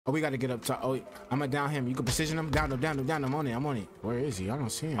Oh, we got to get up top. Oh, I'm gonna down him. You can position him. Down him, down him, down him. I'm on it. I'm on it. Where is he? I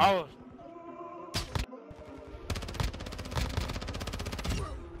don't see him. Oh.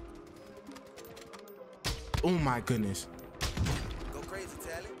 Oh my goodness. Go crazy,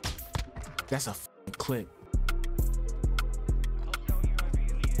 Tally. That's a clip.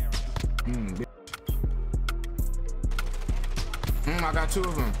 I got 2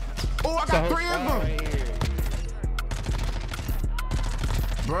 of them. Oh, I got 3 of them.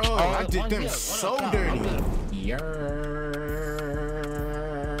 Bro, I did them so dirty. Yersh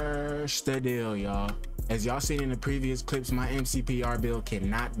the deal, y'all. As y'all seen in the previous clips, my mcpr build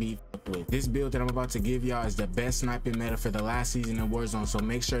cannot be fucked with. This build that I'm about to give y'all is the best sniping meta for the last season in Warzone, so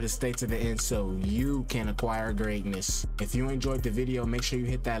make sure to stay to the end so you can acquire greatness. If you enjoyed the video, make sure you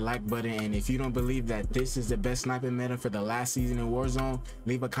hit that like button, and if you don't believe that this is the best sniping meta for the last season in Warzone,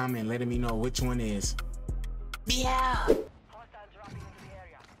 leave a comment letting me know which one is. Yeah!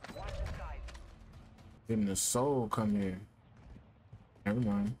 Didn't the soul come here? Never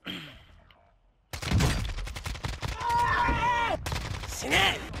mind.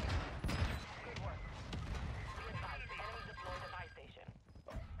 Snap!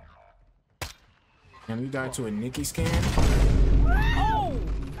 And we got to a Nikki scan. Oh!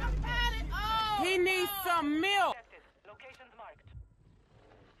 He needs some milk. Locations marked.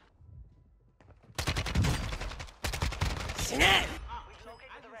 Snap! We've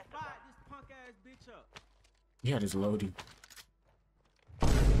located the rest of them. This punk ass bitch up. Yeah, this loading.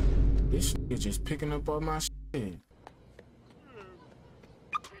 This is just picking up all my shit.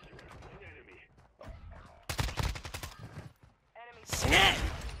 Snap!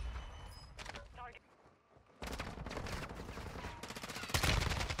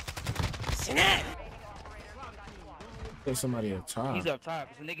 Snap! There's somebody up top. He's up top.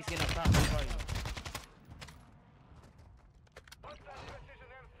 It's a nigga sitting up top. That's right.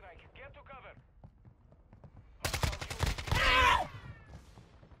 Get to cover.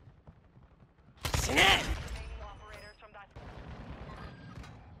 Snap!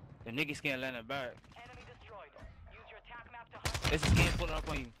 The nigga scan landing back. Enemy destroyed. Use your attack map to hunt There's a scan pulling up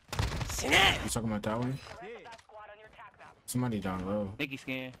on you. Snap! You talking about that one? the rest of that squad on your attack map. Somebody down low. Nigga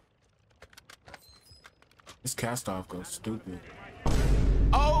scan. This cast off goes stupid.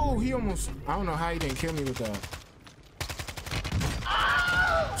 Oh, he almost. I don't know how he didn't kill me with that.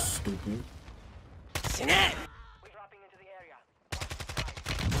 Stupid. Snap! We're dropping into the area.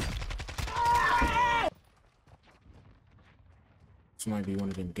 This might be one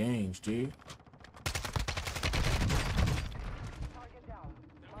of them games, dude. Target down.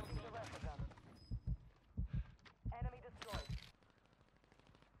 Marking the rest of them. Enemy destroyed.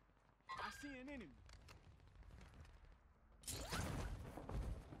 I see an enemy.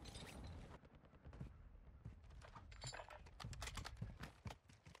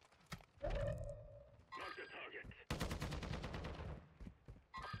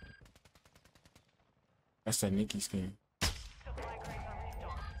 That's that Nikki skin. Supply crates are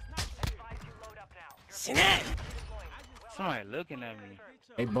restocked. Advise you load up now. Snap! Somebody looking at me.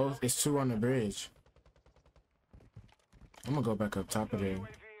 They both. It's 2 on the bridge. I'm gonna go back up top of there.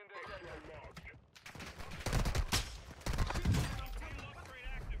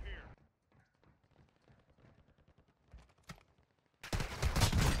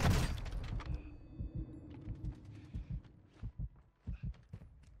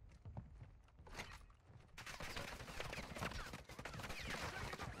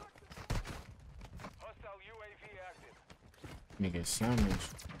 Hostile UAV active. Nigga, sandwich.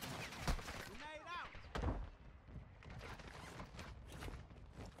 Grenade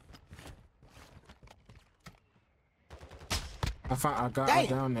out. I got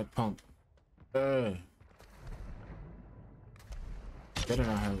down that pump. Better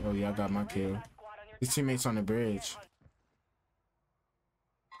not have. Oh yeah, I got my kill. Squad on your His teammates on the bridge.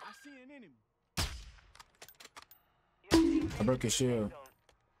 I see an enemy. I broke his shield. zone.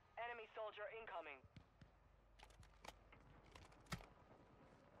 Enemy soldier incoming.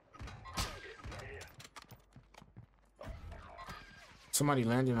 Somebody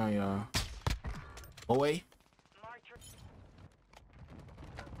landing on y'all. Boy, Mark your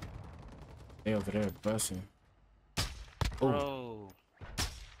they over there busting. Oh, Bro.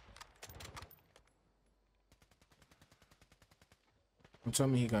 don't tell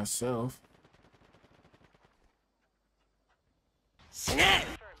me he got self. confirmed.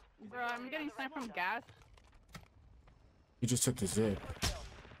 Bro, I'm getting sniped from gas. He just took the zip.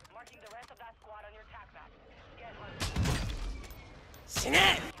 Marking the rest of that squad on your attack map. Get hunted.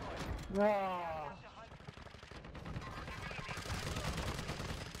 Snap!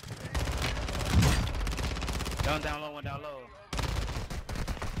 Down low, one down low.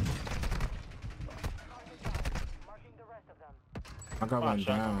 I got one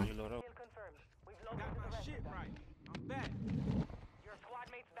down. Kill confirmed. We've Got located the my rest shit of them. right. I'm back. Your squad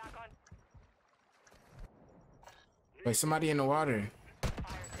mates back on Wait, somebody in the water. fire sale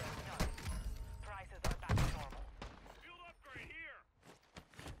done. Prices are back to normal. Fuel upgrade here.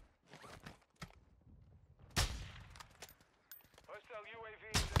 Hostile UAV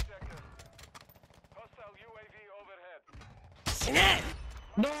in the sector. Hostile UAV overhead.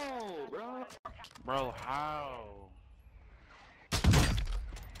 No, bro. Bro, how?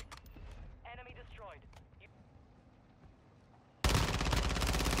 Enemy destroyed.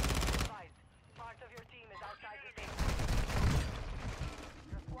 Advised. Part of your team is outside the safe zone.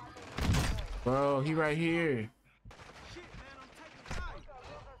 Your squad mates are destroyed. Bro, he right here. Shit, man, I'm taking fire.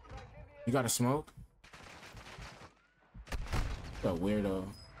 You got a smoke? That weirdo.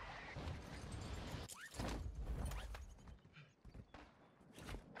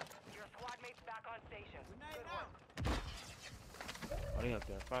 Your squad mates back on station. Grenade Good work. out. Oh, they up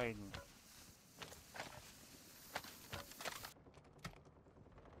there fighting.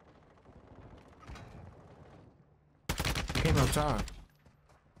 He came up top.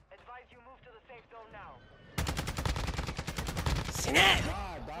 Advise you move to the safe zone now.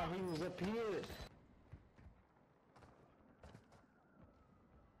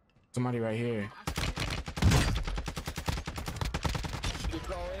 Somebody right here.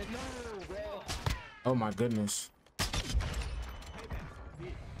 Oh my goodness.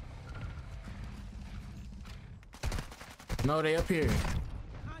 No, they up here.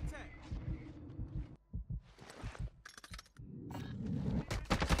 Contact.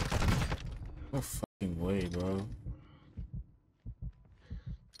 No fucking way, bro.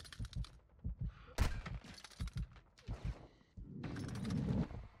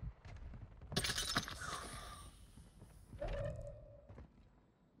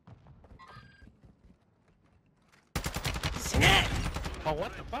 Oh,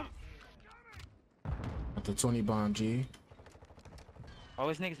 what the fuck? At the 20 bomb, G. Oh,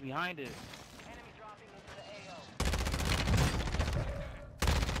 this nigga's behind it. Enemy dropping into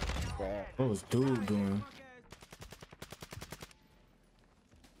the AO. What was dude doing?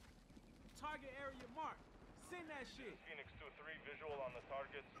 Target area marked. Send that shit. Phoenix 2-3 visual on the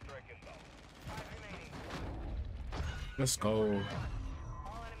target. Strike inbound. 5 remaining. Let's go. All enemies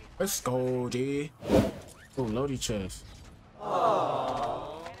Let's go, G. Oh, loaded chest.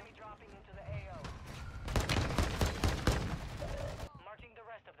 enemy dropping into the AO. Marking the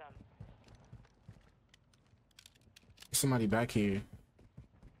rest of them. Somebody back here.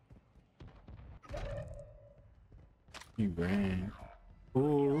 He ran.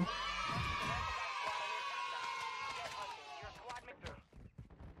 Ooh. Get hunting. Your squad mates.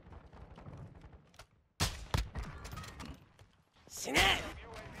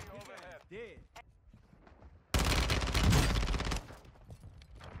 UAV overhead. Dead.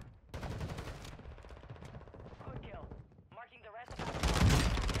 Good kill. Marking the rest of them.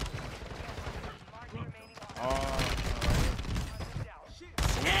 Mark the remaining Oh, operators. Down. Shit.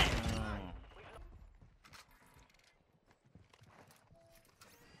 no.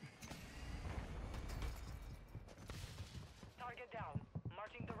 Target down.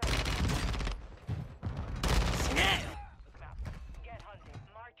 Marking the rest of them. Map. Get hunting.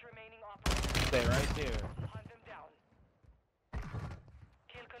 Marked remaining operators. Stay right there. Hunt them down.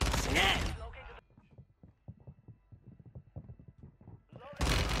 Kill confirmed. Locate the...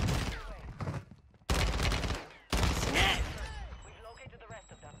 We've located the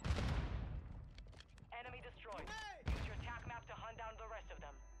rest of them. Enemy destroyed. Use your TAC map to hunt down the rest of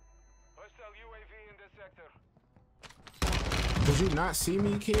them. Hostile UAV in this sector. Did you not see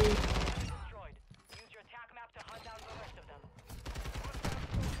me, kid? Enemy destroyed. Use your TAC map to hunt down the rest of them.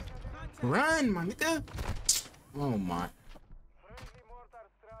 Run, my nigga. Oh my. Friendly mortar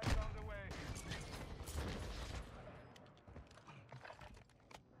strike on the way.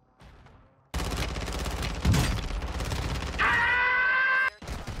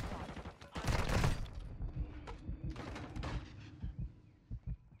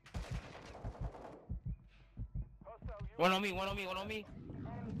 Hostile One on me, one on me, one on me.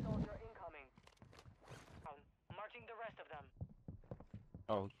 Enemy soldier incoming. Marching the rest of them.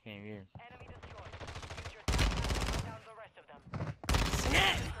 Oh, he came here. Enemy destroyed. Use your TAC map to hunt down the rest of them.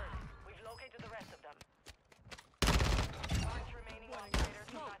 We've located the rest of them. March remaining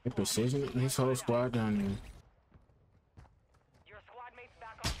operators. The precision, his whole squad down there. Your squad mates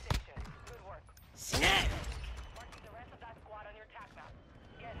back on station. Good work. Marking the rest of that squad on your TAC map.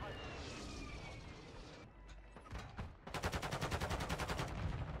 Get hunting.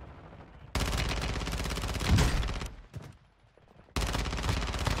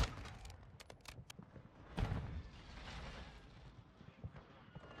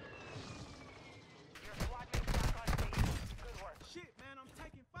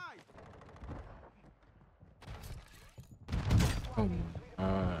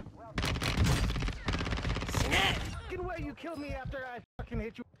 way you killed me after I fucking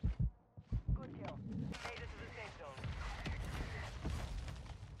hit you. Good kill. Hey, this is a safe zone.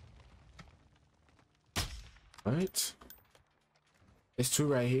 What? It's two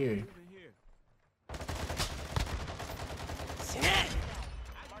right here. Even here.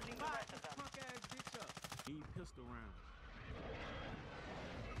 Marking the rest of them. Punk ass bitch up. Need pistol round.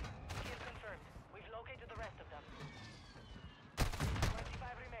 Kill confirmed. We've located the rest of them.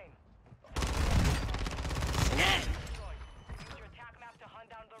 25 remain. Destroyed. Use your attack map to hunt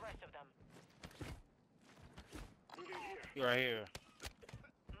down the rest of them. You're right here.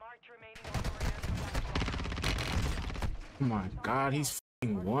 Marked remaining operators from that squad. Oh my god, he's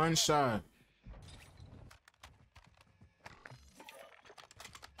f***ing one shot.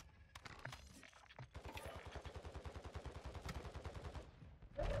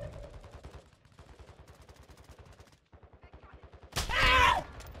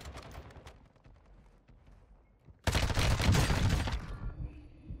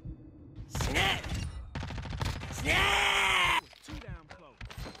 Too damn close.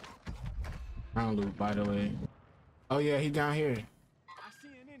 Round loop, by the way. Oh yeah, he down here. I see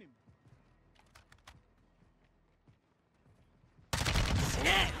an enemy.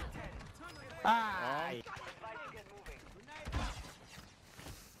 Ah! Advise to get moving. Grenade out.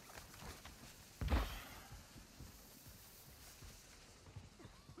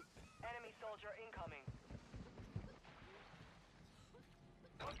 Enemy soldier incoming.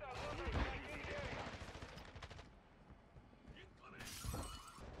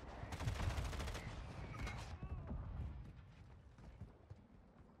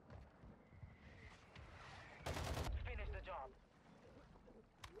 Finish the job.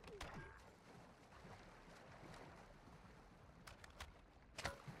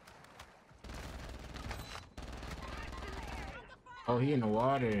 Oh, he in the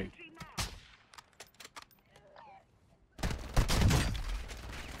water.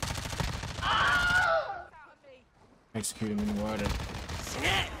 Execute him in the water.